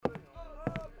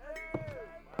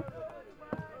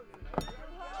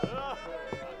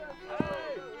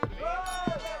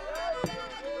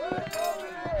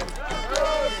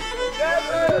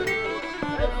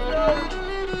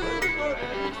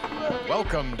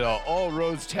Welcome to All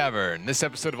Roads Tavern. This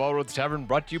episode of All Roads Tavern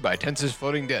brought to you by Tensor's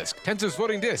Floating Disc. Tensor's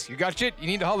Floating Disc. You got shit? You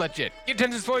need to haul that shit. Get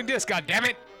Tensor's Floating Disc,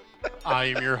 goddammit! I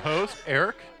am your host,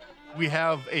 Eric. We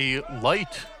have a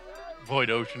light Void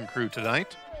Ocean crew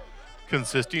tonight,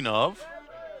 consisting of...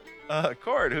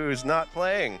 Cord, who's not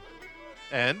playing.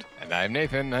 And I'm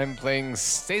Nathan. I'm playing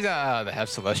Caesar, the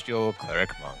half-celestial cleric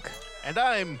monk. And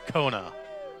I'm Kona.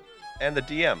 And the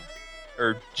DM.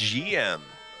 Or GM.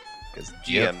 Because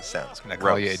GM Yep. sounds Can I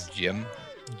gross. call you Jim?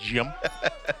 Jim.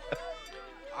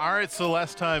 Alright, so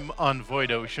last time on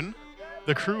Void Ocean,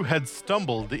 the crew had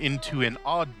stumbled into an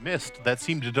odd mist that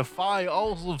seemed to defy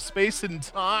all of space and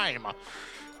time.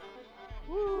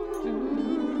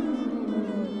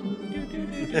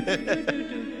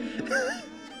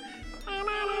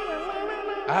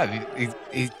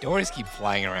 These doors keep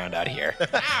flying around out here.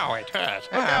 Ow, it hurt.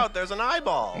 Look out, there's an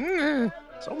eyeball.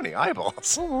 So many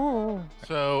eyeballs.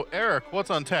 So, Eric, what's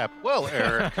on tap? Well,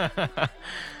 Eric,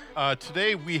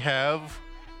 today we have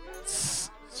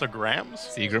Seagram's.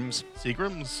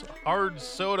 Seagram's hard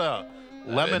soda,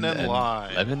 lemon and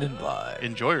lime. Lemon and lime.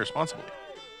 Enjoy responsibly.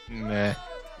 Meh.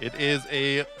 It is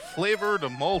a flavored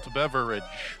malt beverage.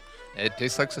 It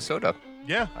tastes like a soda.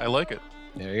 Yeah, I like it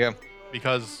There you go.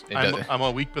 because It I'm, does- I'm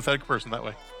a weak, pathetic person that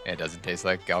way. It doesn't taste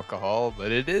like alcohol,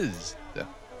 but it is. So.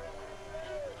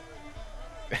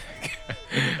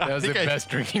 That was the think I- best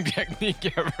drinking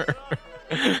technique ever.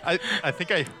 I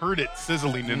think I heard it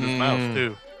sizzling in his mouth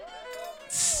too.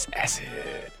 It's acid.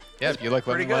 Yeah, if you like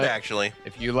Pretty lemon good, lime, actually.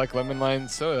 if you like lemon lime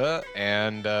soda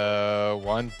and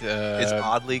want It's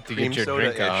oddly to cream get your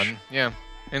soda-ish. drink on, yeah,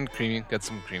 and creamy, got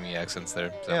some creamy accents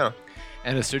there. So. Yeah.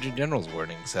 And a Surgeon General's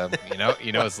warning, so you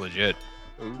know it's legit.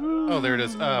 Oh, there it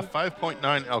is.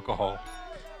 5.9 alcohol.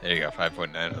 There you go,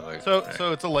 5.9.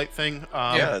 So it's a light thing.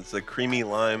 Yeah, it's a creamy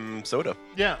lime soda.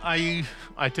 Yeah, I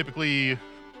typically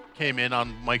came in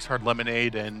on Mike's Hard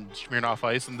Lemonade and Smirnoff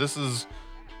Ice, and this is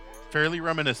fairly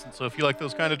reminiscent. So if you like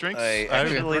those kind of drinks, I would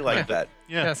actually like recommend it. that.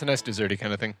 Yeah, Yeah. it's a nice desserty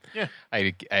kind of thing. Yeah.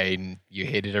 You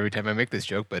hate it every time I make this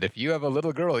joke, but if you have a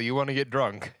little girl you want to get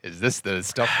drunk, is this the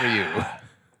stuff for you?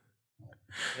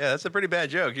 Yeah, that's a pretty bad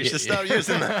joke. You should stop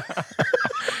using that.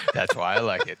 That's why I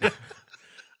like it.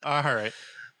 All right.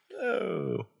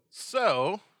 Oh.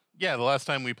 So, yeah, the last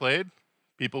time we played,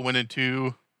 people went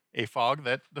into a fog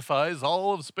that defies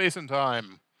all of space and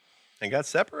time And got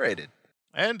separated.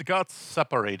 and got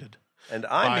separated. And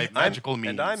By magical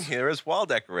And I'm means. here as wall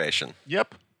decoration.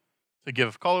 Yep. To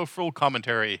give colorful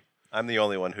commentary. I'm the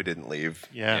only one who didn't leave.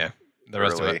 Yeah. The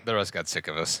rest Early. the rest got sick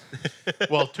of us.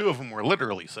 Well, two of them were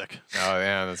literally sick. Oh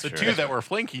yeah, that's The true. two that were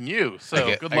flanking you.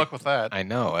 So good luck with that. I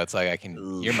know. It's like I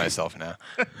can hear myself now.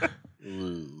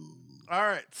 All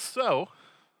right. So,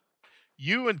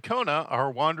 you and Kona are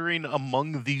wandering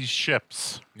among these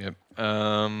ships. Yep.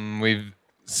 We've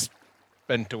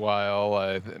spent a while.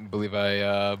 I believe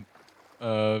I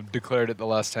declared it the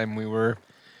last time we were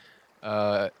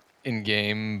in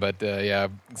game, but yeah,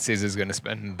 Caesar's going to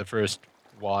spend the first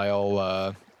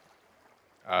while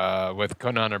with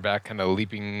Kona on her back, kind of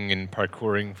leaping and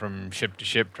parkouring from ship to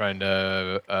ship, trying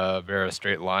to bear a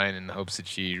straight line in the hopes that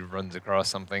she runs across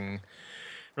something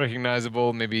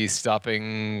recognizable, maybe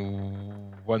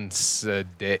stopping once a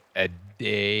day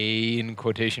in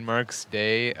quotation marks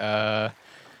to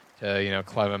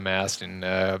climb a mast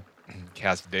and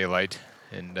cast daylight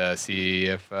and see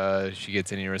if she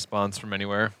gets any response from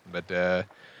anywhere. But that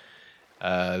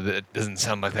doesn't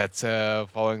sound like that's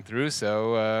following through,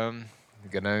 so I'm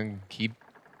gonna keep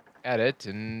at it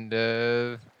and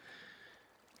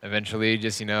eventually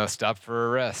just stop for a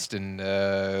rest and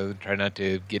try not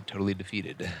to get totally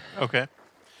defeated. Okay.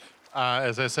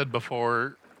 As I said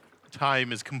before,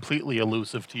 time is completely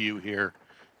elusive to you here.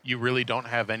 You really don't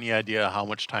have any idea how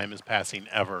much time is passing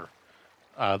ever.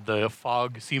 The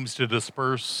fog seems to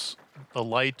disperse the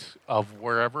light of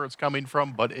wherever it's coming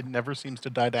from, but it never seems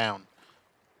to die down.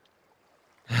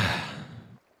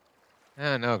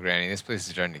 Oh no, Granny, this place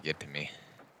is trying to get to me.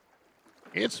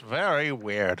 It's very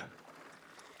weird.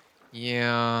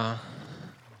 Yeah.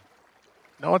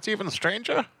 No, it's even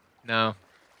stranger. No.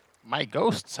 My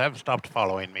ghosts have stopped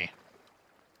following me.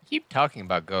 You keep talking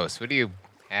about ghosts. What do you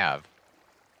have?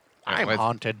 I'm What-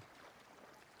 haunted.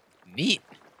 Neat.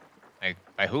 Like,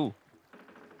 by who?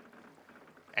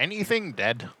 Anything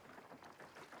dead.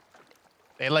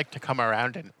 They like to come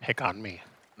around and pick on me.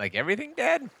 Like everything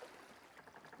dead?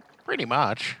 Pretty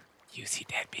much. You see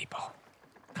dead people.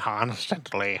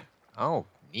 Constantly. Oh,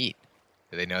 neat.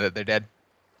 Do they know that they're dead?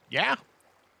 Yeah.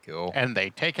 Cool. And they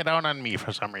take it out on me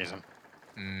for some reason.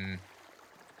 Imagine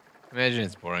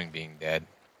it's boring being dead.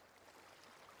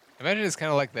 Imagine it's kind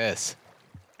of like this.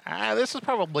 This is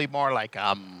probably more like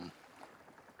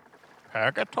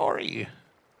purgatory.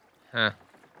 Huh.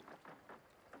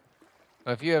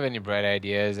 Well, if you have any bright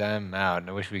ideas, I'm out.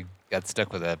 I wish we got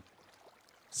stuck with a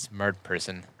smart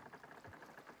person.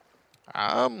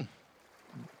 Well,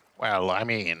 I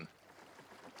mean,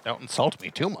 don't insult me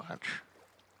too much.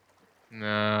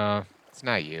 No, it's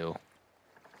not you.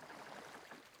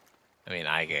 I mean,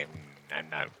 I'm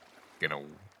not gonna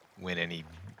win any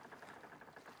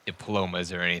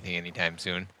diplomas or anything anytime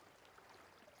soon.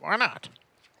 Why not?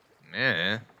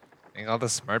 I think all the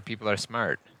smart people are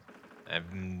smart.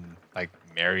 Like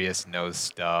Marius knows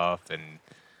stuff, and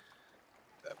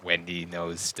Wendy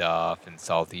knows stuff, and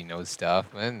Salty knows stuff,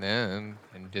 and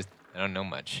I don't know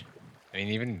much. I mean,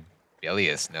 even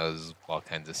Bilius knows all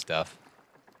kinds of stuff.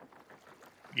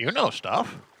 You know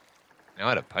stuff. I know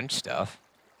how to punch stuff.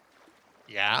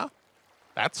 Yeah,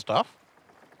 that stuff.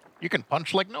 You can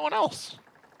punch like no one else.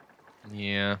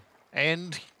 Yeah.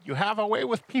 And you have a way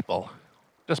with people.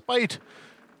 Despite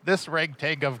this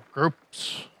ragtag of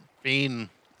groups being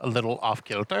a little off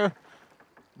kilter,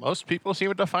 most people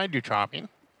seem to find you charming.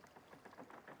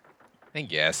 I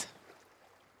guess.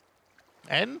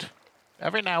 And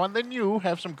every now and then you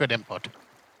have some good input.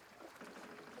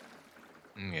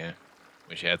 Yeah.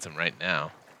 Wish I had some right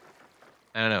now.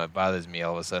 I don't know. It bothers me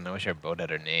all of a sudden. I wish our boat had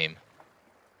her name.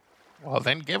 Well,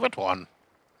 then give it one.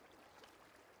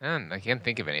 I can't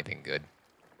think of anything good.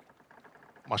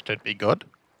 Must it be good?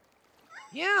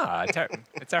 Yeah,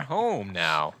 it's our home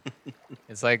now.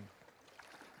 It's like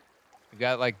we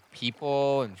got like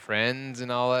people and friends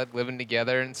and all that living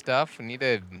together and stuff.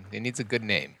 It needs a good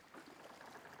name.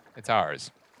 It's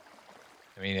ours.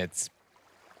 I mean, it's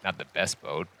not the best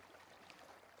boat.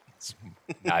 It's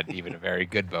not even a very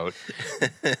good boat.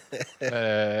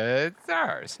 It's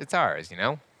ours. It's ours, you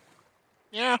know?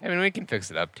 Yeah. I mean, we can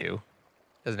fix it up too.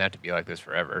 Doesn't have to be like this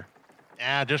forever.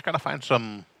 Yeah, just gotta find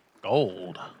some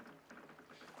gold.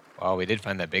 Well, we did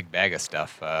find that big bag of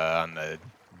stuff on the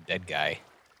dead guy,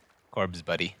 Corb's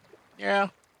buddy. Yeah.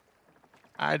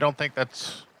 I don't think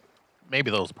that's... Maybe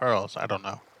those pearls. I don't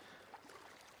know.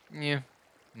 Yeah.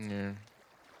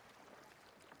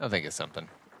 I'll think of something.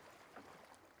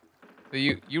 So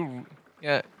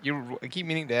I keep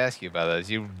meaning to ask you about this.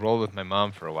 You rolled with my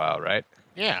mom for a while, right?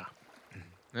 Yeah.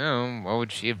 No, what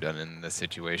would she have done in this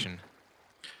situation?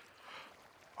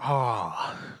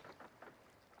 Oh.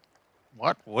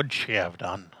 What would she have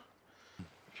done?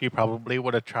 She probably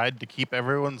would have tried to keep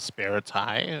everyone's spirits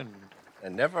high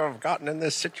And never have gotten in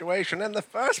this situation in the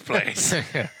first place.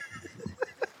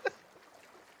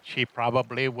 she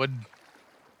probably would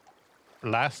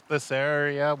blast this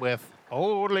area with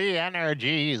holy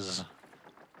energies.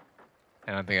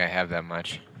 I don't think I have that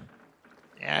much.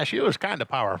 Yeah, she was kind of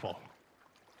powerful.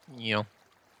 You know.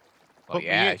 Well, Put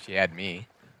yeah, me- she had me.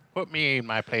 Put me in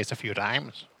my place a few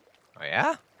times. Oh,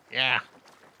 yeah? Yeah,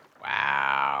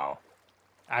 Wow.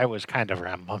 I was kind of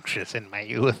rambunctious in my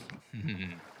youth.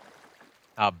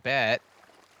 I'll bet.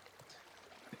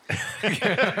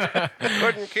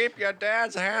 Couldn't keep your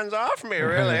dad's hands off me,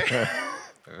 really.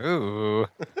 Ooh.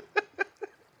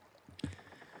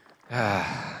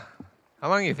 How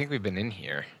long do you think we've been in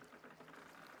here?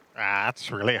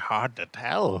 That's really hard to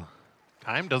tell.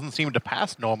 Time doesn't seem to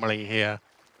pass normally here.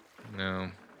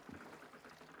 No.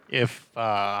 If,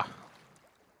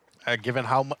 given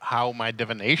how my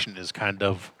divination is kind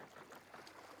of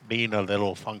being a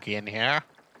little funky in here,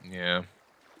 Yeah.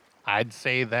 I'd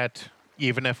say that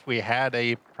even if we had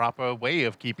a proper way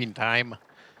of keeping time,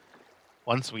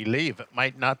 once we leave, it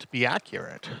might not be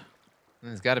accurate.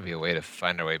 There's got to be a way to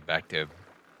find our way back to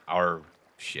our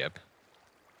ship.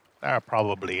 There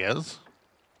probably is.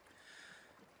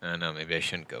 I don't know. Maybe I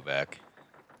shouldn't go back.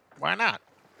 Why not?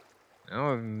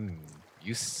 No,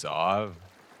 you saw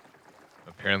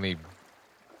apparently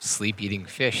sleep-eating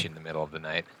fish in the middle of the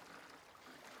night.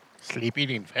 Sleep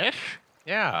eating fish?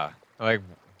 Yeah, I, like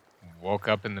woke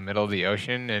up in the middle of the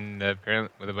ocean and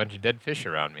apparently with a bunch of dead fish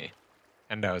around me,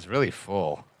 and I was really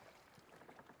full.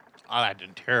 Oh, I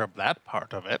didn't hear of that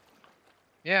part of it.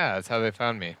 Yeah, that's how they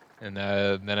found me. And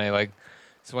then I like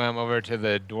swam over to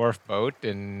the dwarf boat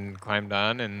and climbed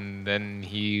on, and then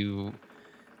the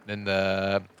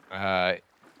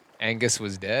Angus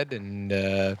was dead, and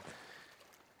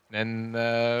then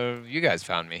you guys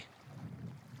found me.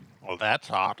 Well, that's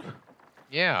odd.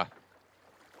 Yeah.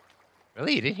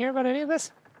 Really? You didn't hear about any of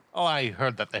this? Oh, I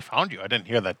heard that they found you. I didn't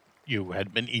hear that you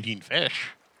had been eating fish.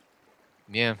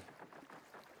 Yeah.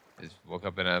 Just woke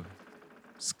up in a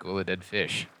school of dead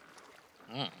fish.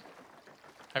 Have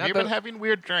Not you been the- having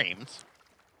weird dreams?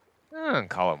 I don't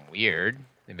call them weird.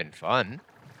 They've been fun.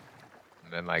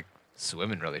 I've been like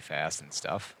swimming really fast and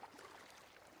stuff.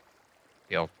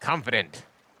 Feel confident.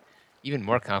 Even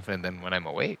more confident than when I'm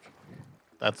awake.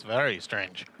 That's very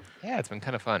strange. Yeah, it's been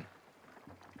kind of fun.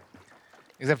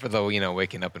 Except for the,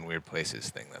 waking up in weird places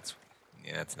thing. That's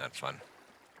not fun.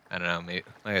 I don't know. Maybe,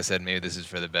 like I said, maybe this is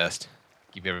for the best.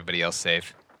 Keep everybody else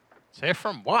safe. Safe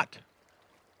from what?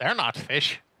 They're not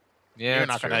fish. Yeah, You're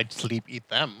that's not going to sleep eat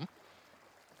them.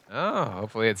 Oh,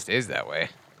 hopefully it stays that way.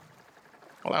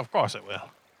 Well, of course it will.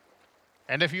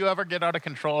 And if you ever get out of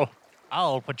control,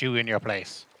 I'll put you in your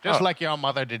place. Just Oh. like your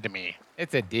mother did to me.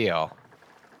 It's a deal.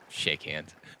 Shake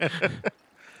hands.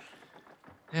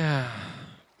 Yeah.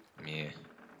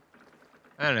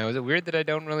 I don't know. Is it weird that I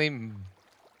don't really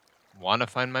want to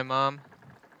find my mom?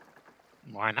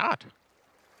 Why not?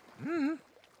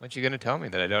 What you gonna tell me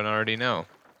that I don't already know?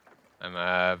 I'm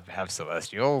half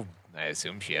celestial. I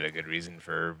assume she had a good reason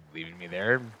for leaving me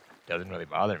there. Doesn't really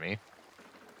bother me.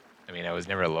 I mean, I was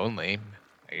never lonely.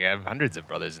 I have hundreds of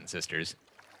brothers and sisters.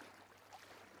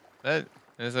 But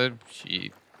like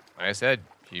I said,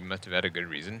 she must have had a good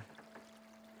reason.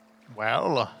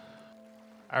 Well,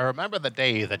 I remember the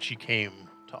day that she came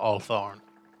to Althorn.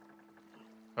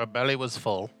 Her belly was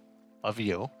full of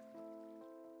you,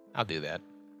 I'll do that.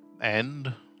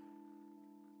 and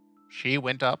she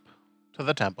went up to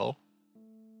the temple.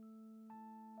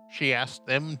 She asked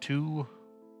them to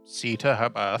see to her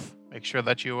birth, make sure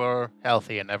that you were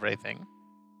healthy and everything.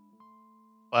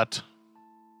 But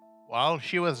while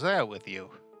she was there with you,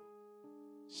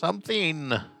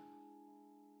 something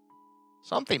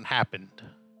happened.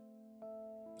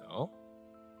 Oh?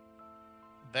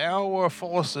 There were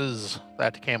forces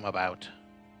that came about.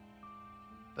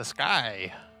 The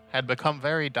sky had become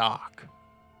very dark.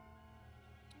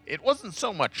 It wasn't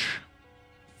so much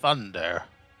thunder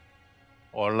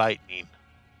or lightning.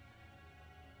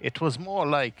 It was more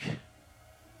like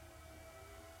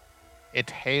it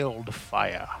hailed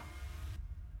fire.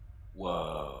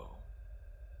 Whoa.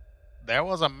 There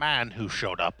was a man who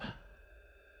showed up.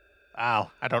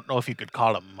 Well, I don't know if you could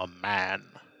call him a man.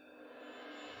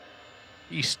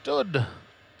 He stood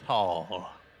tall,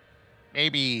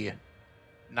 maybe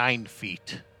 9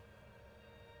 feet.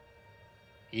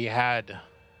 He had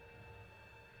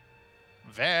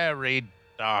very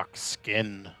dark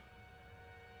skin.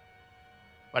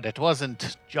 But it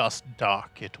wasn't just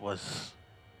dark, it was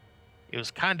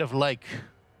kind of like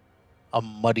a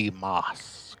muddy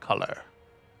moss color.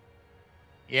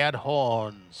 He had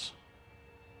horns,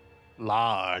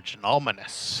 large and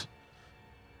ominous,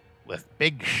 with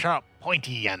big, sharp,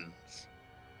 pointy ends.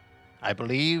 I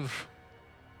believe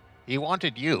he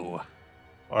wanted you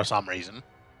for some reason.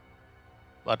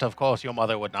 But of course, your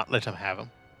mother would not let him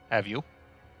have you.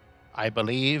 I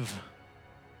believe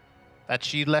that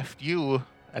she left you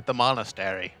at the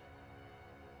monastery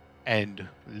and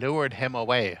lured him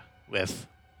away with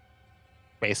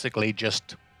basically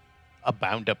just a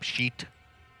bound up sheet.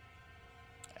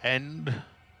 And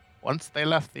once they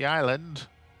left the island,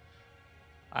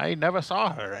 I never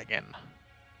saw her again.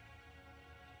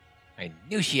 I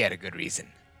knew she had a good reason.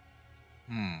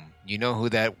 You know who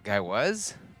that guy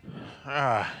was?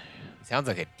 Ah, He sounds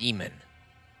like a demon.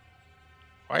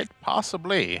 quite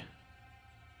possibly.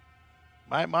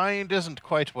 My mind isn't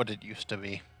quite what it used to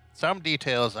be. Some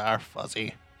details are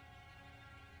fuzzy.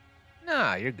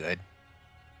 Nah, you're good.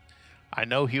 I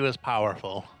know he was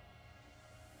powerful.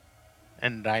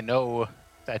 And I know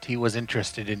that he was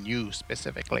interested in you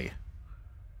specifically.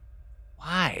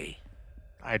 Why?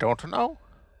 I don't know.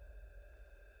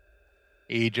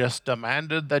 He just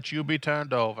demanded that you be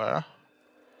turned over.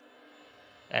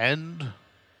 And,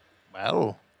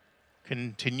 well,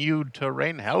 continued to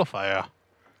rain hellfire.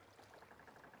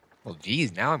 Well,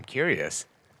 geez, now I'm curious.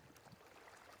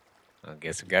 I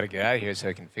guess we gotta get out of here so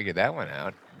I can figure that one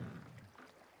out.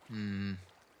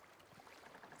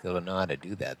 Still don't know how to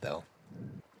do that, though.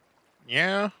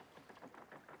 Yeah,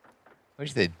 I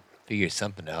wish they'd figure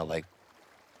something out, like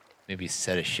maybe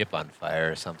set a ship on fire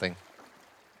or something.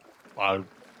 well,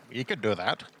 you could do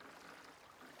that.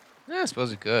 Yeah, I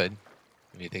suppose it could.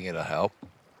 If you think it'll help.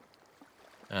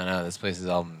 I don't know, this place is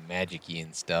all magic-y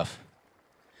and stuff.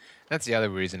 That's the other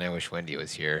reason I wish Wendy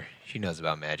was here. She knows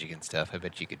about magic and stuff. I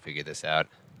bet she could figure this out.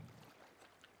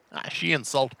 She and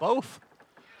Salt both.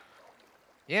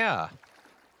 Yeah.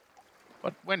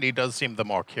 But Wendy does seem the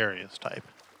more curious type.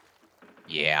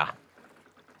 Yeah.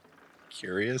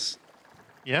 Curious?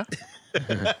 Yeah?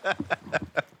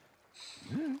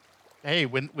 Hey,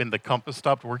 when the compass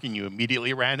stopped working, you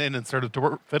immediately ran in and started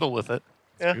to fiddle with it.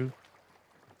 Yeah. True.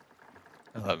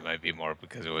 I thought it might be more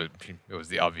because it was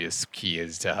the obvious key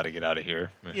as to how to get out of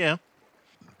here. Yeah.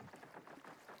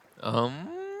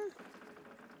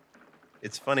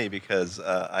 It's funny because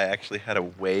I actually had a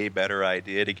way better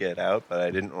idea to get out, but I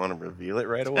didn't want to reveal it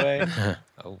right away,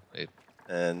 Oh, wait.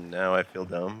 and now I feel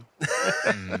dumb.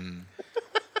 Hmm.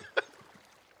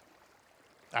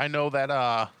 I know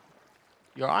that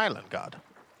your island god,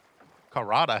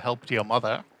 Karada, helped your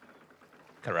mother.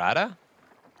 Karada?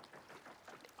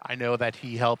 I know that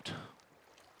he helped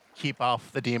keep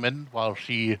off the demon while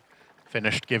she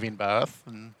finished giving birth,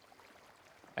 and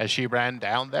as she ran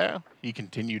down there, he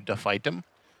continued to fight him,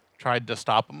 tried to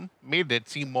stop him, made it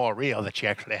seem more real that she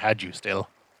actually had you still.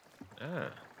 Ah.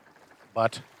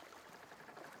 But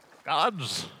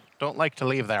gods don't like to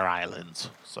leave their islands,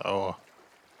 so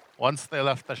once they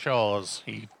left the shores,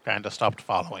 he kind of stopped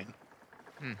following.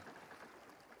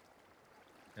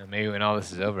 Well, maybe when all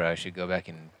this is over, I should go back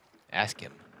and ask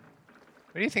him.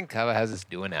 What do you think Kava has us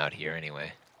doing out here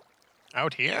anyway?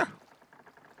 Out here?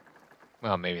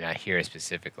 Well, maybe not here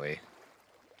specifically,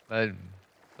 but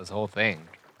this whole thing,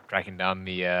 tracking down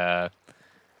the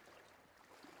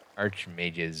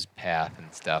Archmage's path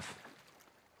and stuff.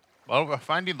 Well, we're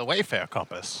finding the Wayfair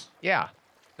compass. Yeah,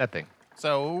 that thing.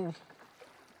 So,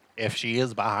 if she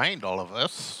is behind all of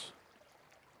this,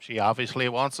 she obviously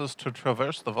wants us to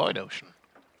traverse the Void Ocean.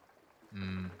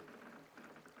 Hmm.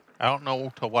 I don't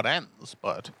know to what ends,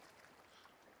 but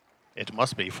it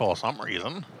must be for some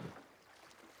reason.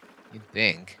 You'd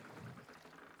think.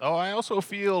 Though I also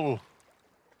feel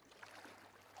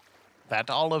that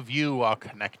all of you are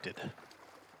connected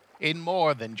in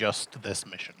more than just this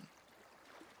mission.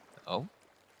 Oh?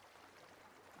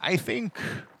 I think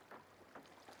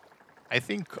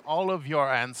all of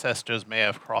your ancestors may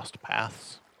have crossed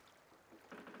paths.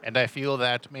 And I feel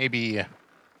that maybe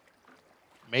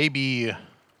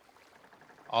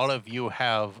all of you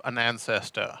have an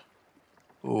ancestor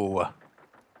who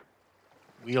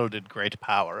wielded great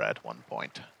power at one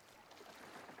point.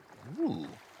 Ooh.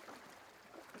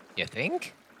 You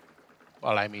think?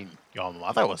 Well, I mean, your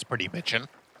mother was pretty bitchin'.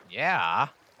 Yeah.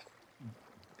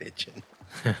 Bitchin'.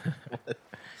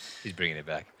 He's bringing it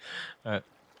back.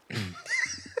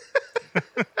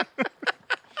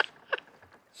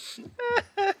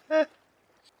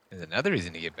 There's another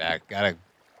reason to get back. Gotta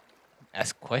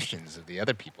ask questions of the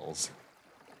other peoples.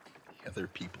 The other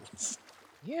peoples.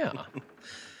 Yeah.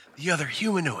 The other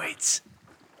humanoids.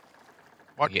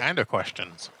 What Yeah. kind of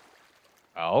questions?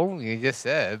 Oh, you just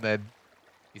said that.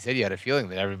 You said you had a feeling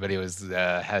that everybody was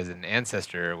has an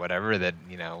ancestor or whatever that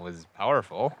was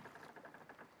powerful.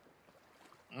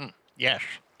 Yes.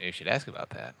 Maybe you should ask about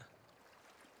that.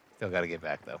 Still got to get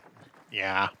back though,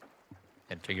 Yeah.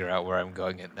 and figure out where I'm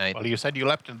going at night. Well, you said you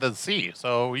leapt into the sea,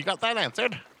 so you got that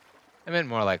answered. I meant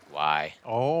more like why.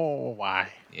 Oh, why?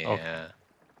 Yeah. Okay.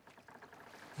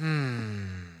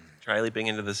 Try leaping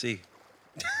into the sea.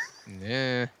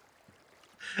 Yeah.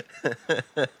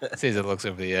 Sees it looks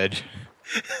over the edge.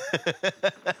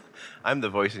 I'm the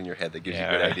voice in your head that gives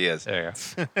Yeah, you good right. ideas. There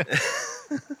you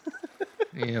go.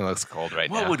 It looks cold right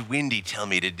What now. would Windy tell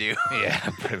me to do? Yeah,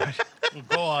 pretty much.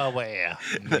 Go away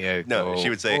Yeah, No, she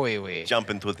would say, go away. jump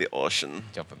into the ocean.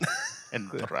 Jump in. and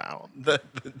drown.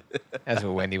 That's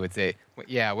what Wendy would say.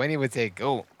 Yeah, Wendy would say,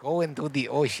 "Go into the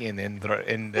ocean and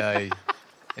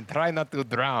try not to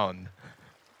drown,"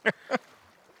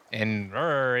 and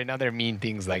other mean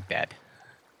things like that.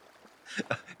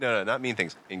 No, not mean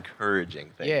things.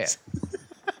 Encouraging things.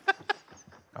 Yeah.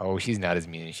 Oh, she's not as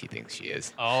mean as she thinks she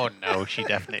is. Oh, no, she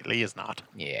definitely is not.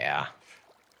 Yeah.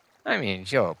 I mean,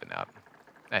 she'll open up.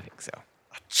 I think so.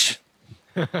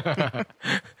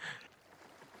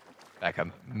 Back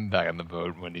on the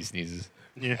boat when he sneezes.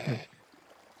 Yeah.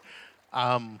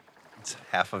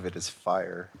 Half of it is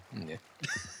fire. Yeah.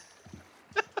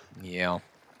 Yeah.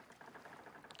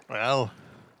 Well,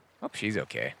 Hope she's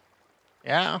okay.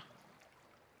 yeah.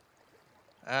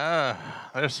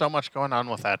 There's so much going on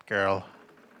with that girl.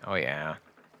 Oh yeah.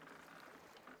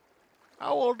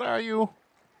 How old are you?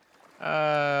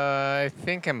 I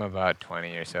think I'm about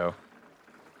 20 or so.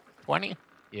 20?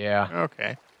 Yeah.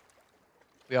 Okay.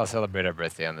 We all celebrate our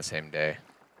birthday on the same day.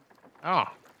 Oh,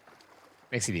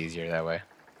 Makes it easier that way.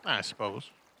 I suppose.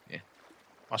 Yeah.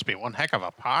 Must be one heck of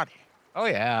a party. Oh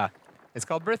yeah. It's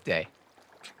called birthday.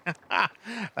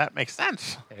 That makes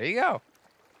sense. There you go.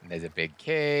 And there's a big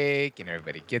cake, and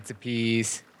everybody gets a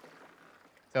piece.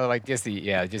 So like just the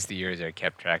years are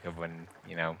kept track of when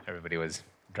everybody was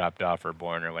dropped off or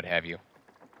born or what have you.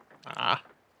 Ah.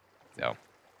 So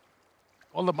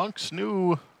Well, the monks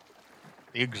knew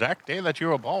the exact day that you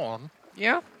were born.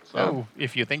 yeah. So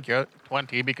if you think you're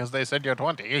 20 because they said you're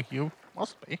 20, you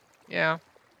must be. Yeah.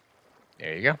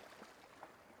 There you go.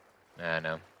 I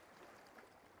know.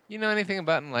 You know anything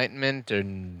about enlightenment or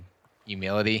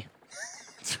humility?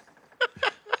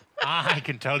 I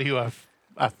can tell you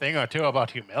a thing or two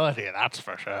about humility, that's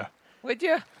for sure. Would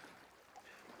you?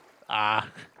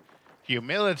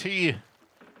 Humility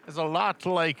is a lot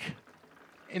like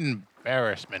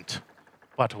embarrassment,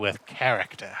 but with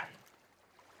character.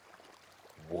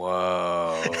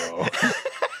 Whoa.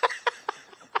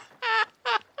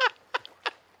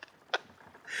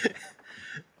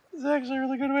 That's actually a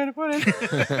really good way to put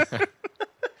it.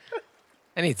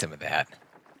 I need some of that.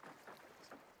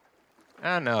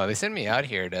 I don't know. They sent me out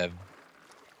here to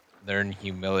learn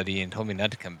humility and told me not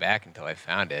to come back until I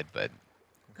found it, but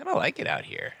I kind of like it out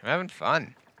here. I'm having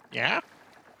fun. Yeah?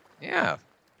 Yeah.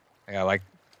 I like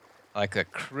the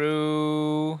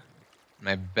crew,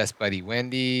 my best buddy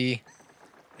Wendy,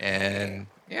 and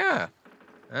yeah,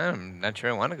 I'm not sure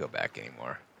I want to go back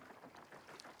anymore.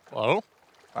 Well,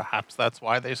 perhaps that's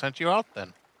why they sent you out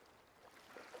then.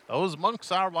 Those monks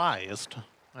are wise,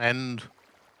 and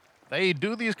they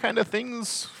do these kind of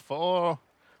things for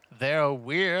their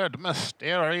weird,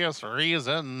 mysterious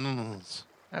reasons.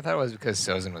 I thought it was because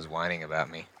Sozin was whining about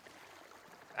me.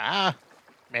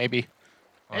 Maybe.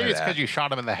 Or Maybe it's that. because you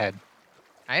shot him in the head.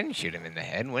 I didn't shoot him in the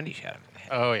head. Wendy shot him in the head.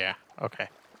 Oh, yeah. Okay.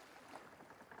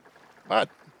 But,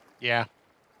 yeah.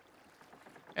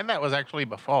 And that was actually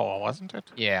before, wasn't it?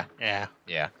 Yeah, Yeah.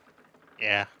 yeah,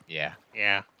 Yeah. yeah.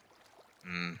 Yeah.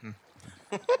 Mm-hmm.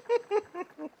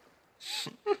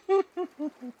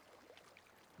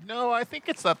 No, I think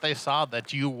it's that they saw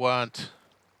that you weren't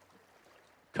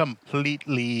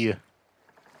completely.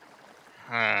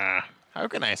 How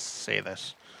can I say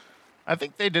this? I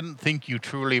think they didn't think you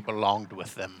truly belonged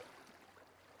with them.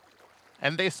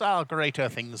 And they saw greater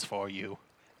things for you,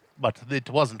 but it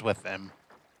wasn't with them.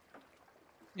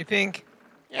 You think?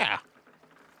 Yeah.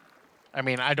 I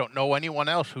mean, I don't know anyone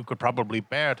else who could probably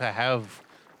bear to have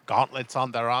gauntlets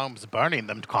on their arms burning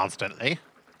them constantly.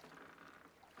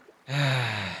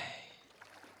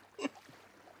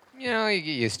 You know, you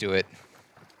get used to it.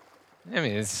 I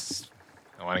mean, it's.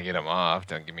 I want to get them off.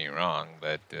 Don't get me wrong,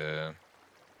 but yeah,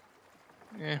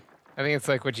 I think it's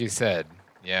like what you said.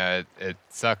 Yeah, it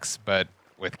sucks, but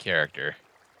with character.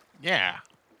 Yeah.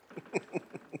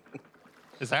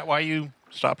 Is that why you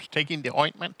stopped taking the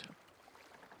ointment?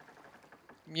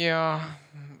 Yeah.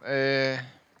 And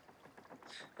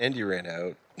you ran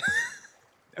out.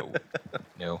 No.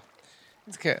 No.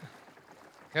 It's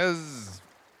because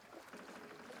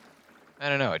I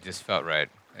don't know. It just felt right,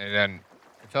 and then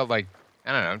it felt like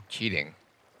I don't know, cheating.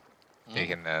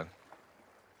 Taking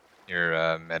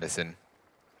your medicine.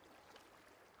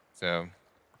 So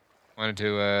wanted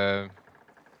to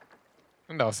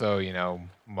and also, you know,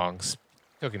 monks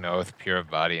took an oath, pure of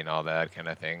body and all that kind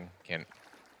of thing. Can't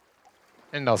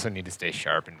and also need to stay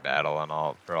sharp in battle and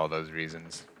all for all those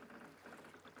reasons.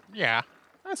 Yeah,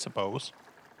 I suppose.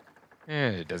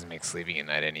 It doesn't make sleeping at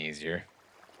night any easier.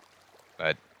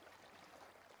 But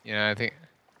you know, I think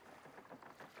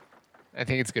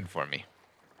it's good for me.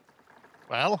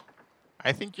 Well,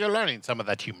 I think you're learning some of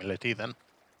that humility then.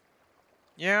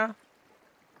 Yeah.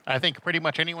 I think pretty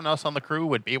much anyone else on the crew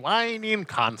would be whining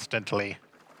constantly.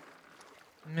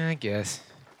 I guess.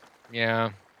 Yeah.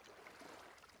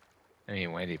 I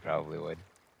mean, Wendy probably would.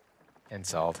 And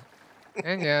Salt.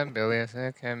 And yeah, Bilious.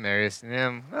 Okay, Marius.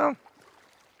 Yeah, well,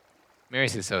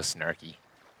 Marius is so snarky.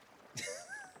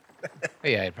 But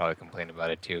yeah, I'd probably complain about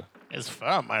it too. His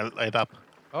fur might light up.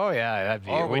 Oh yeah, that'd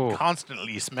be. Or we'd ooh.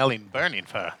 constantly smelling burning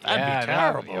fur. That'd Yeah, be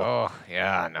terrible. oh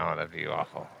yeah, no, that'd be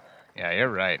awful. Yeah, you're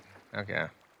right. Okay.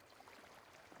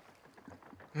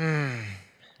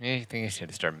 I think I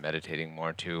should start meditating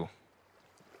more too.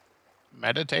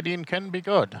 Meditating can be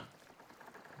good.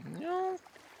 No.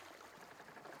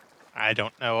 I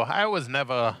don't know. I was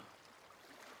never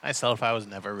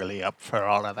really up for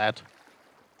all of that.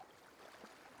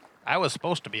 I was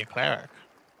supposed to be a cleric.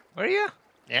 Were you?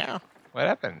 Yeah. What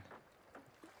happened?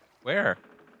 Where?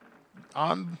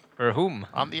 On For whom?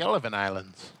 the Elven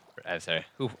Islands. Sorry.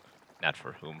 Who? Not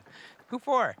for whom. Who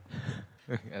for?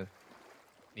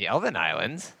 The Elven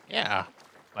Islands? Yeah.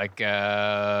 Like,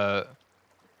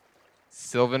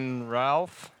 Sylvan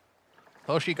Ralph?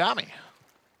 Hoshigami.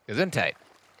 Gesundheit.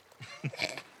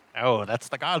 Oh, that's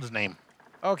the god's name.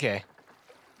 Okay.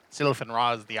 Sylvan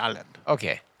Ra is the island.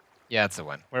 Okay. Yeah, that's the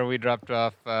one. Where we dropped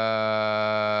off,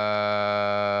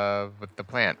 with the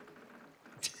plant.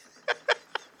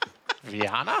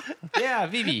 Viana? Yeah,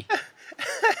 Vivi.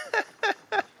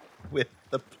 With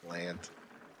the plant.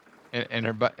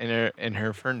 and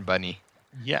her fern bunny.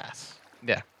 Yes.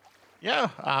 Yeah. Yeah,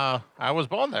 I was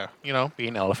born there,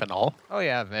 being elf and all. Oh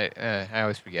yeah, I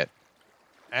always forget.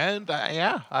 And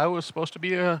yeah, I was supposed to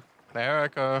be a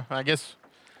cleric, or I guess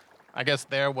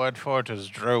their word for it is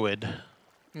druid.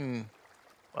 Hmm.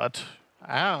 But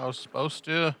I was supposed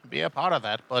to be a part of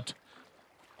that, but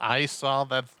I saw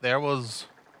that there was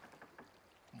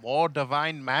more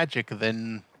divine magic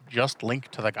than just Link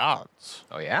to the gods.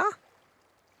 Oh, yeah?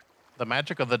 The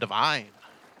magic of the divine.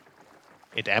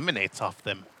 It emanates off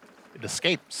them. It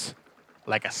escapes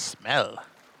like a smell.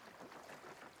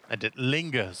 And it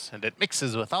lingers and it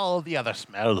mixes with all the other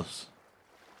smells.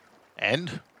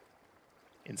 And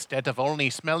instead of only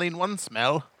smelling one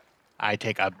smell, I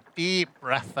take a deep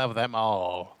breath of them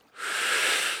all.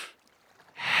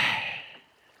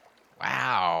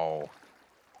 Wow.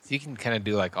 So you can kind of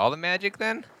do like all the magic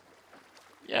then?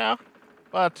 Yeah,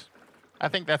 but I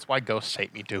think that's why ghosts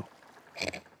hate me too.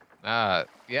 Yeah,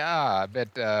 I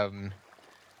bet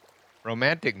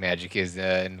romantic magic is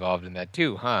involved in that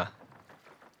too, huh?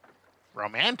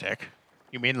 Romantic?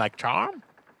 You mean like charm?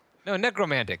 No,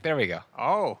 necromantic. There we go.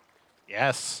 Oh,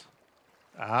 yes.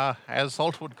 As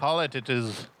Salt would call it, it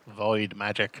is void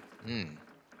magic. Hmm.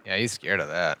 Yeah, he's scared of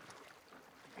that.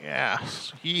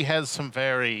 Yes, he has some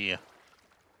very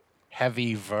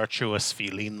heavy, virtuous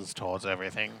feelings towards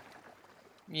everything.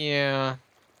 Yeah.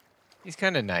 He's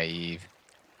kind of naive.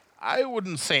 I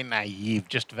wouldn't say naive,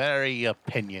 just very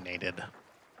opinionated.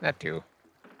 That too.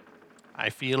 I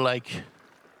feel like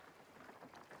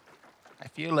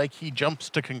he jumps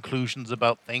to conclusions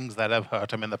about things that have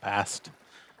hurt him in the past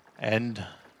and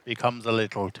becomes a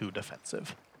little too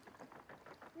defensive.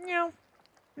 Yeah.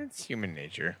 It's human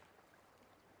nature.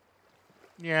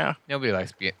 Yeah, Nobody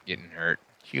likes getting hurt.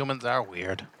 humans are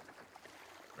weird.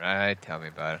 Right, tell me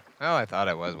about it. Well, I thought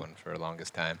I was one for the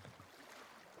longest time.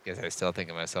 Guess I still think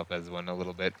of myself as one a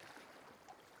little bit.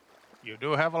 You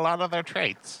do have a lot of their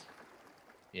traits.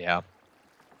 Yeah.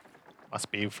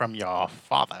 Must be from your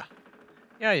father.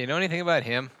 Yeah, you know anything about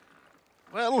him?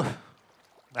 Well,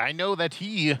 I know that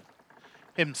he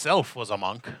himself was a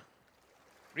monk.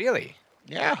 Really?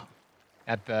 Yeah.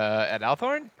 At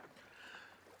Althorn?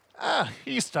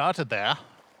 He started there.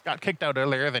 Got kicked out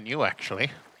earlier than you,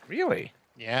 actually. Really?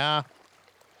 Yeah.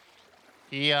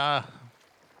 He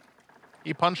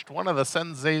punched one of the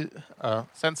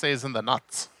senseis in the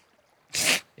nuts.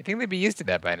 You think they'd be used to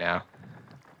that by now?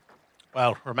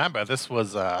 Well, remember, this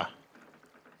was,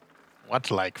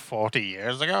 like 40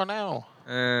 years ago now?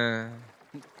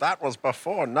 That was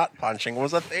before nut punching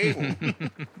was a thing.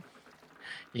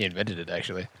 He invented it,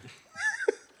 actually.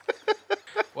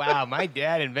 Wow, my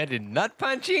dad invented nut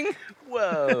punching?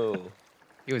 Whoa.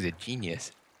 He was a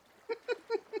genius.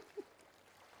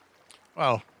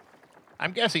 Well,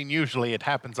 I'm guessing usually it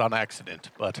happens on accident,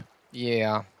 but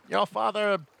Yeah. your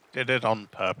father did it on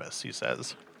purpose, he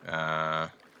says.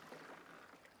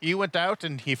 He went out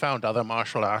and he found other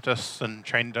martial artists and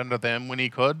trained under them when he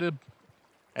could.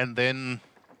 And then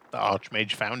the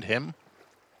Archmage found him.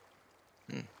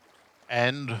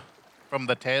 And from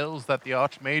the tales that the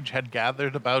Archmage had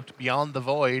gathered about Beyond the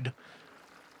Void,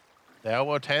 there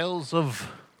were tales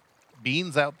of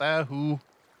beings out there who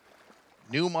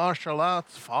knew martial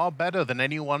arts far better than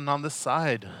anyone on this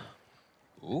side.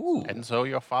 Ooh. And so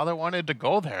your father wanted to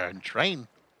go there and train.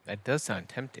 That does sound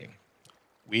tempting.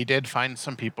 We did find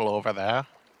some people over there.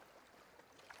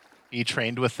 He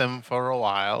trained with them for a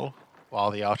while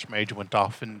the Archmage went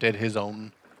off and did his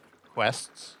own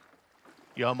quests.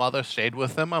 Your mother stayed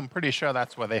with them. I'm pretty sure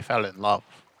that's where they fell in love.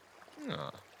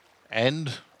 Oh.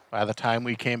 And by the time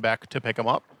we came back to pick him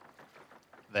up,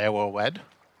 they were wed.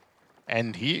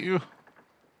 And he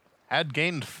had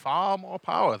gained far more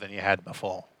power than he had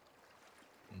before.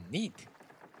 Neat.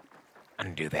 I'm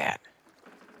gonna do that.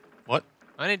 What?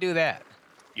 I'm gonna do that.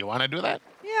 You want to do that?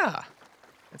 Yeah.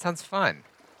 That sounds fun.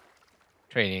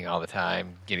 Training all the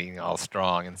time, getting all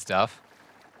strong and stuff.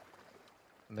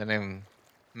 And then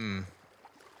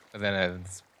But then I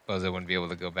suppose I wouldn't be able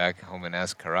to go back home and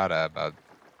ask Karada about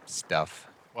stuff.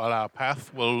 Well, our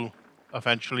path will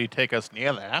eventually take us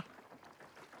near there.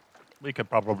 We could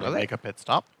probably Will it? make a pit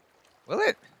stop. Will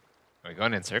it? Are we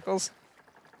going in circles?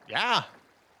 Yeah.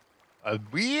 A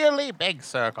really big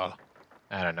circle.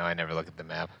 I don't know. I never look at the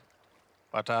map.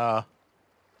 But,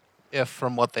 if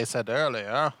from what they said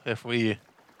earlier, if we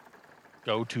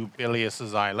go to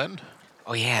Bilius's island,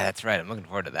 Oh, yeah, that's right. I'm looking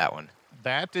forward to that one.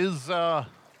 that is,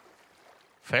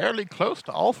 fairly close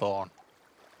to Althorn.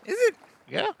 Is it?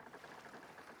 Yeah.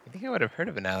 I think I would have heard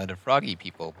of an island of froggy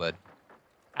people, but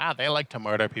They like to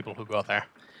murder people who go there.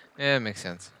 yeah, it makes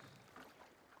sense.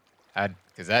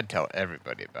 Because I'd tell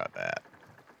everybody about that.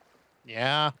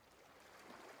 Yeah.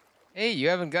 Hey, you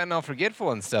haven't gotten all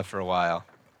forgetful and stuff for a while.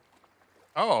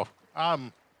 Oh,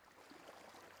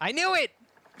 I knew it!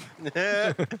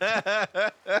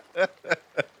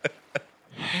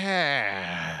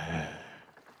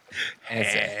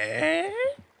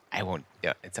 I won't.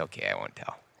 Yeah, it's okay. I won't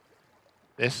tell.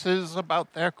 This is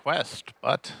about their quest,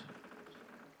 but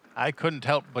I couldn't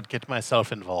help but get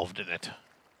myself involved in it.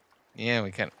 Yeah,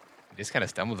 we just kind of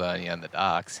stumbled on you on the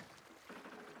docks.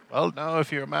 Well, no,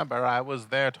 if you remember, I was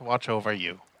there to watch over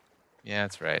you. Yeah,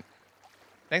 that's right.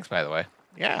 Thanks, by the way.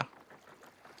 Yeah.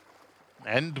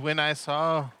 And when I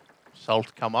saw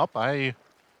Salt come up, I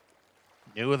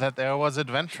knew that there was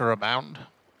adventure abound.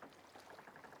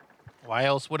 Why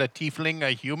else would a tiefling,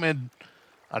 a human,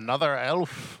 another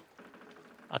elf,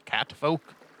 a cat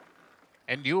folk,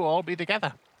 and you all be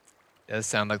together? Does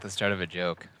sound like the start of a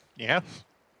joke. Yes.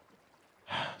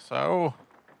 So,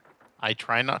 I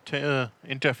try not to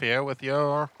interfere with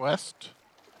your quest.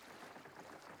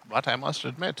 But I must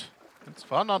admit, it's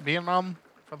fun not being on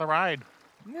for the ride.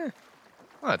 Yeah.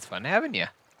 Well, it's fun having you.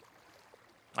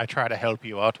 I try to help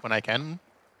you out when I can.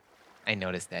 I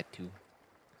noticed that too.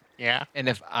 Yeah, And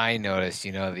if I noticed,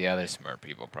 the other smart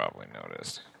people probably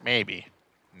noticed. maybe.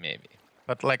 Maybe.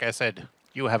 But like I said,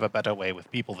 you have a better way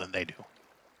with people than they do.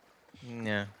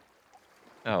 Yeah.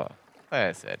 Oh, well. Like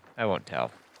I said, I won't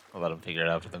tell. I'll let them figure it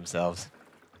out for themselves.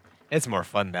 It's more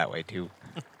fun that way too.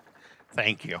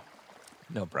 Thank you.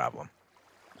 No problem.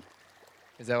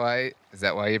 Is that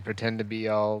why you pretend to be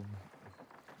all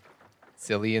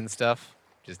silly and stuff?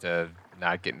 Just to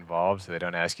not get involved so they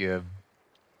don't ask you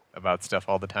about stuff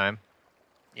all the time?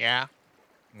 Yeah,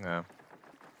 No.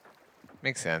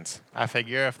 Makes sense. I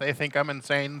figure if they think I'm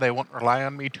insane, they won't rely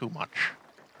on me too much.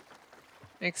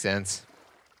 Makes sense.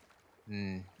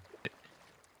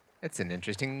 It's an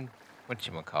interesting,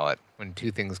 whatchamacallit, when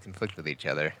two things conflict with each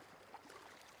other.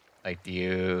 Like,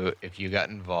 if you got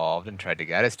involved and tried to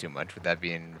guide us too much, would that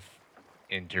be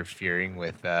interfering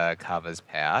with Kava's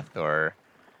path, or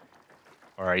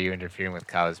are you interfering with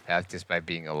Kava's path just by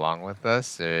being along with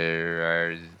us,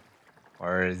 or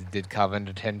did Kava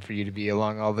intend for you to be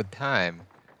along all the time?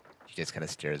 She just kind of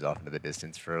stares off into the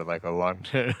distance for like a long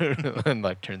time and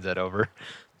like turns that over.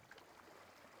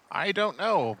 I don't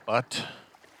know, but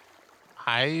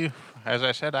as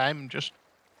I said, I'm just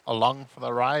along for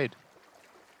the ride.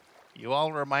 You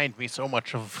all remind me so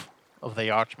much of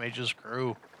the Archmage's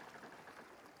crew.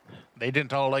 They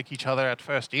didn't all like each other at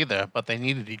first either, but they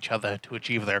needed each other to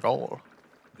achieve their goal.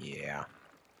 Yeah.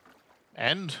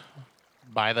 And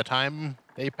by the time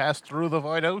they passed through the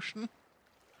Void Ocean,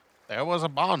 there was a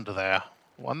bond there,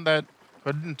 one that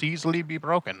couldn't easily be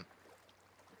broken.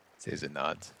 Caesar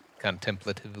nods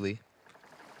contemplatively.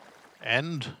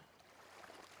 And,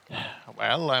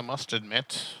 well, I must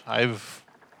admit, I've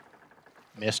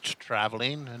missed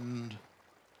traveling, and,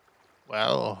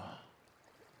 well,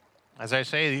 as I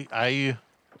say,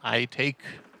 I take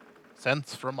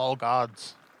scents from all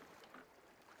gods.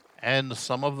 And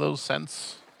some of those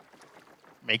scents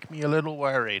make me a little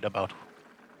worried about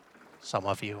some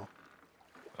of you.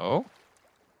 Oh?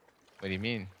 What do you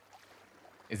mean?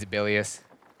 Is it Bilius?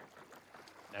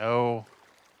 No,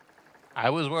 I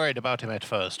was worried about him at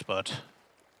first, but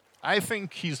I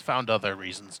think he's found other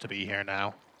reasons to be here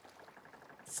now.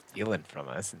 Stealing from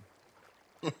us?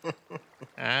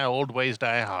 Old ways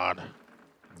die hard.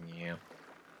 Yeah.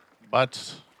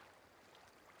 But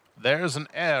there's an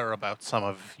air about some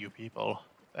of you people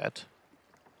that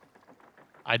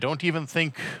I don't even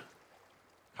think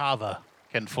Kava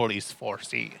can fully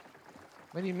foresee.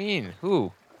 What do you mean?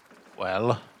 Who?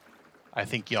 Well, I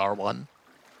think you're one.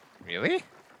 Really?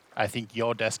 I think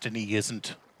your destiny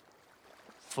isn't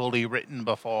fully written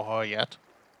before her yet.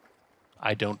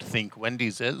 I don't think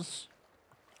Wendy's is.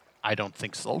 I don't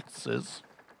think Salt's is.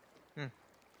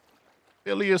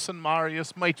 Bilius and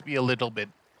Marius might be a little bit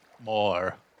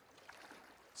more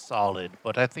solid,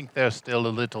 but I think they're still a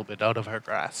little bit out of her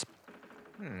grasp.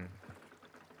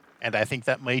 And I think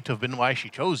that might have been why she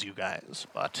chose you guys,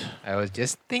 but I was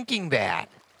just thinking that.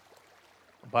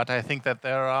 I think that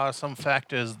there are some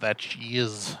factors that she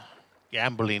is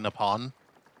gambling upon,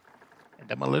 and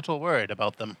I'm a little worried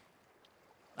about them.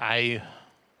 I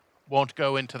won't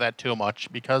go into that too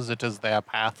much because it is their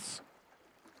paths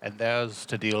and theirs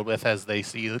to deal with as they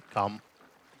see it come.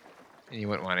 And you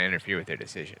wouldn't want to interfere with their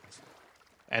decisions.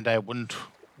 And I wouldn't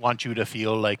want you to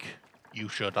feel like you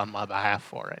should on my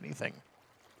behalf or anything.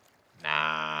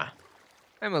 Nah.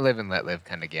 I'm a live and let live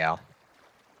kind of gal.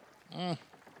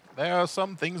 There are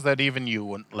some things that even you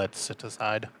wouldn't let sit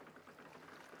aside.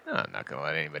 No, I'm not going to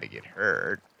let anybody get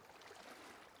hurt.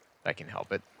 If I can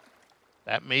help it.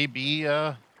 That may be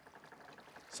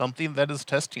something that is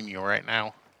testing you right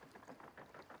now.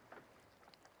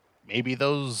 Maybe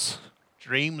those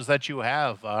dreams that you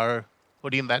have are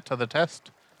putting that to the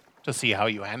test to see how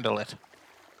you handle it.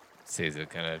 Caesar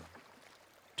kind of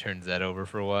turns that over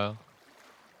for a while.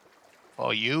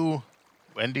 For you,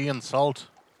 Wendy and Salt,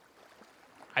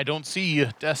 I don't see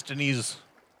destinies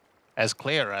as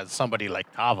clear as somebody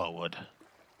like Kava would.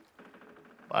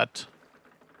 But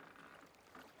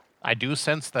I do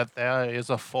sense that there is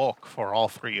a fork for all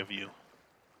three of you.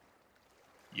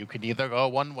 You can either go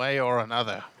one way or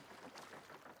another.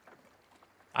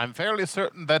 I'm fairly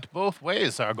certain that both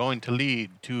ways are going to lead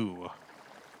to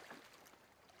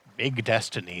big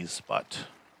destinies, but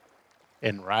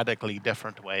in radically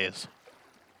different ways.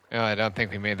 Well, I don't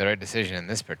think we made the right decision in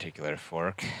this particular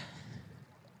fork.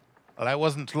 Well, I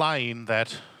wasn't lying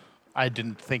that I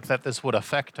didn't think that this would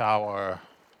affect our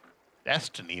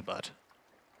destiny, but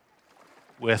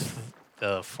with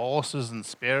the forces and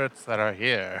spirits that are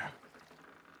here,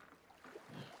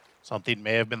 something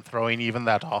may have been throwing even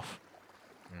that off.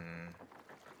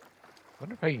 I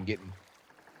wonder if I can get in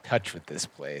touch with this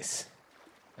place.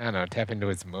 I don't know, tap into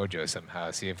its mojo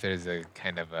somehow, see if there's a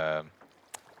kind of a...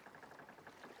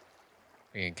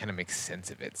 we can kind of make sense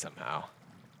of it somehow.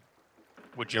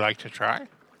 Would you like to try?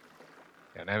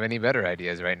 Don't have any better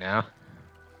ideas right now.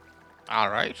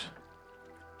 All right.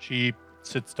 She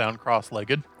sits down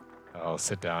cross-legged. I'll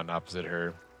sit down opposite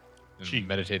her in She-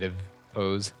 meditative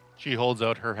pose. She holds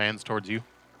out her hands towards you.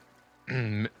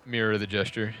 Mirror the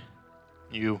gesture.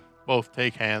 You both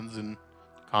take hands and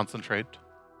concentrate.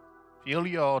 Feel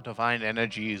your divine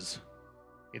energies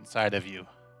inside of you.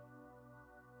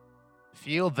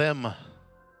 Feel them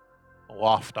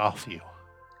waft off you.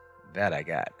 That I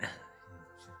got.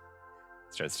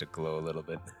 Starts to glow a little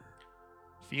bit.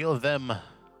 Feel them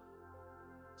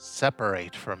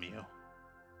separate from you.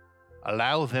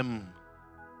 Allow them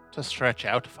to stretch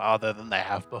out farther than they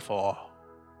have before.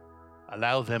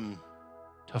 Allow them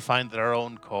to find their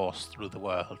own course through the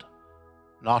world,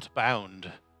 not bound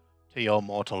to your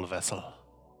mortal vessel.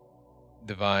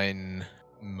 Divine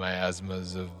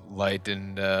miasmas of light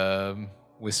and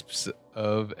wisps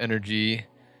of energy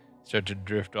start to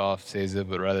drift off Seiza,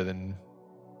 but rather than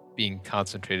being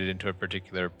concentrated into a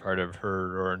particular part of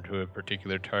her or into a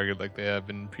particular target like they have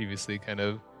been previously, kind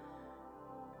of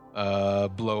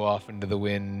blow off into the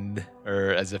wind,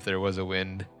 or as if there was a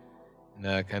wind,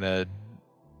 and kind of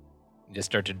just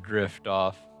start to drift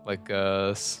off like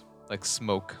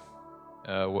smoke,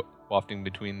 wafting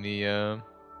between the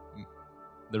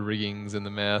riggings and the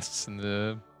masts and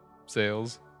the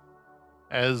sails.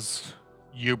 As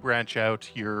you branch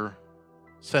out, your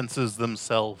senses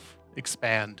themselves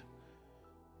expand,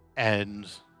 and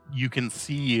you can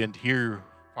see and hear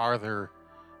farther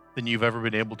than you've ever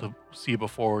been able to see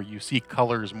before. You see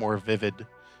colors more vivid,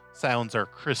 sounds are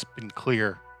crisp and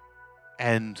clear,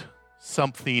 and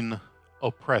something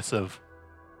oppressive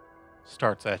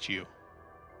starts at you.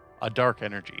 A dark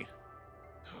energy.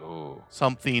 Oh.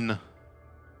 Something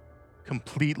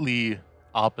completely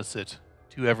opposite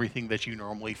to everything that you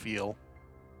normally feel.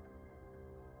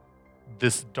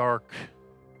 This dark,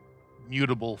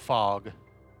 mutable fog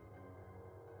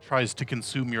tries to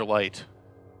consume your light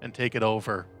and take it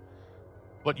over,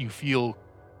 but you feel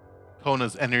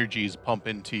Kona's energies pump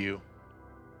into you,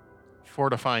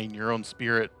 fortifying your own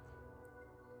spirit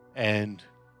and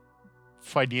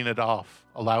fighting it off,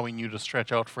 allowing you to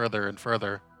stretch out further and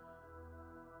further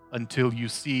until you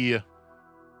see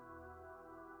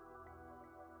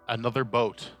another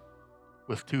boat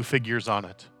with two figures on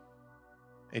it.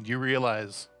 And you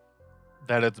realize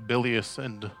that it's Bilius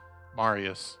and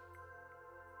Marius.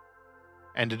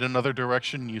 And in another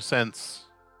direction, you sense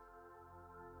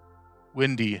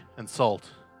Windy and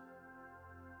Salt.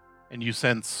 And you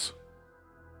sense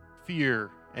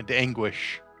fear and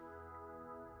anguish.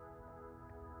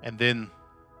 And then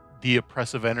the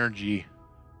oppressive energy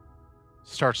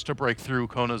starts to break through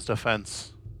Kona's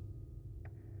defense.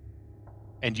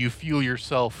 And you feel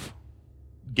yourself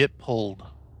get pulled.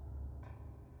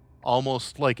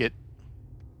 Almost like it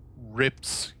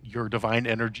rips your divine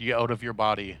energy out of your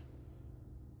body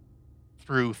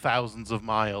through thousands of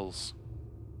miles.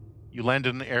 You land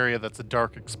in an area that's a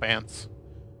dark expanse.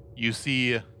 You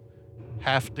see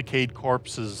half-decayed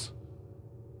corpses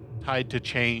tied to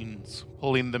chains,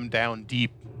 pulling them down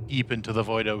deep, deep into the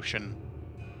void ocean.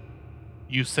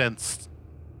 You sense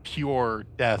pure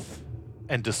death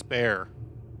and despair,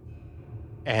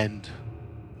 and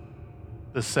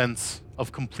the sense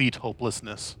of complete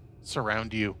hopelessness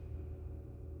surround you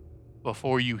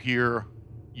before you hear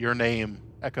your name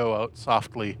echo out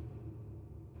softly,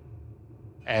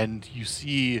 and you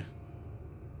see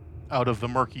out of the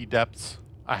murky depths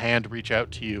a hand reach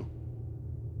out to you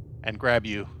and grab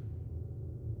you,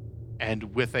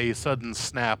 and with a sudden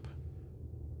snap,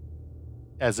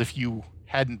 as if you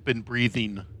hadn't been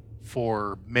breathing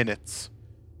for minutes,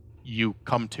 you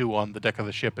come to on the deck of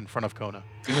the ship in front of Kona.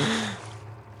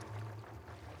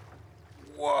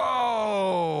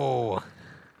 Whoa!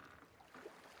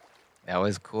 That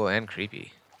was cool and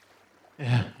creepy.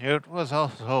 Yeah, it was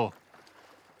also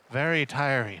very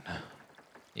tiring.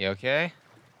 You okay?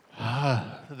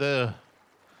 The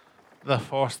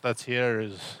force that's here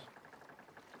is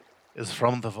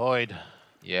from the void,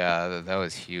 Yeah, that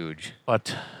was huge.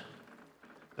 but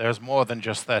there's more than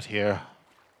just that here.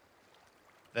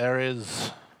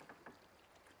 There's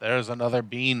another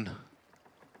being,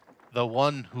 the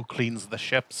one who cleans the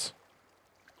ships,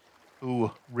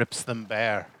 who rips them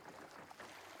bare.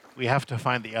 We have to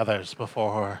find the others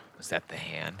before. Was that the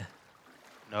hand?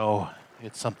 No,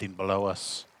 it's something below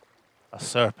us. A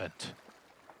serpent,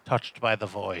 touched by the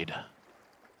void.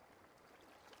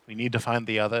 We need to find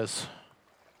the others.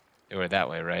 They were that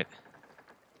way, right?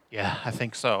 Yeah, I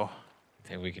think so.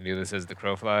 Think we can do this as the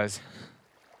crow flies?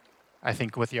 I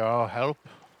think with your help,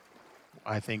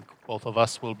 I think both of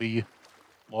us will be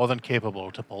more than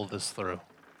capable to pull this through.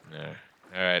 Yeah.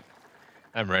 All right.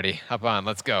 I'm ready. Hop on.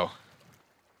 Let's go.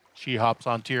 She hops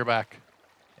onto your back,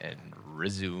 And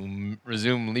resume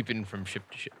leaping from ship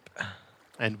to ship.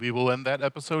 and we will end that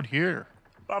episode here.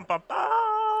 Bum, bum, bum.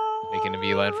 Making a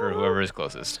beeline for whoever is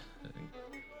closest.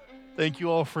 Thank you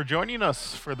all for joining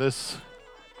us for this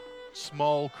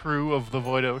small crew of the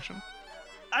Void Ocean.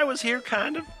 I was here,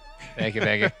 kind of. Thank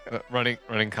you.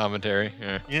 Running commentary.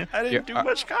 Yeah. Yeah. I didn't Yeah, do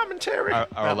much commentary.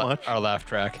 Not much. Our laugh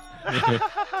track. There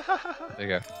you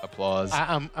go. Applause.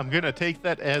 I'm gonna take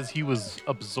that as he was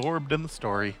absorbed in the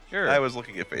story. Sure. I was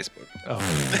looking at Facebook.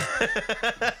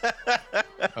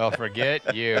 Well,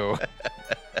 forget you.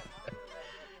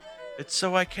 It's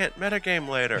so I can't metagame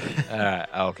later.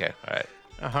 Okay. All right.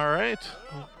 All right.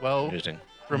 Well, Interesting.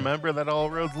 remember that all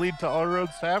roads lead to All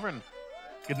Roads Tavern.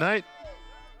 Good night.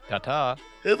 Ta-ta.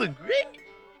 Have a great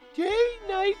day,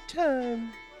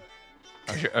 nighttime.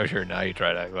 Oh, sure. Now you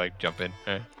try to, jump in.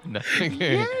 All right.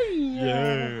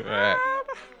 Yeah.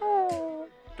 All right.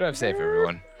 Drive safe,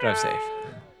 everyone. Drive safe.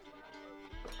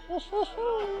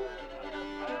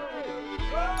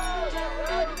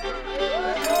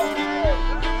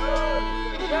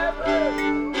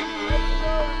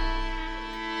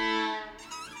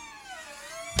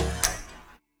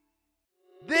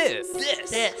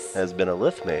 This Has been a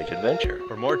Lithmage adventure.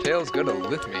 For more tales, go to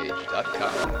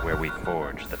lithmage.com. where we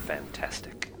forge the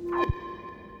fantastic.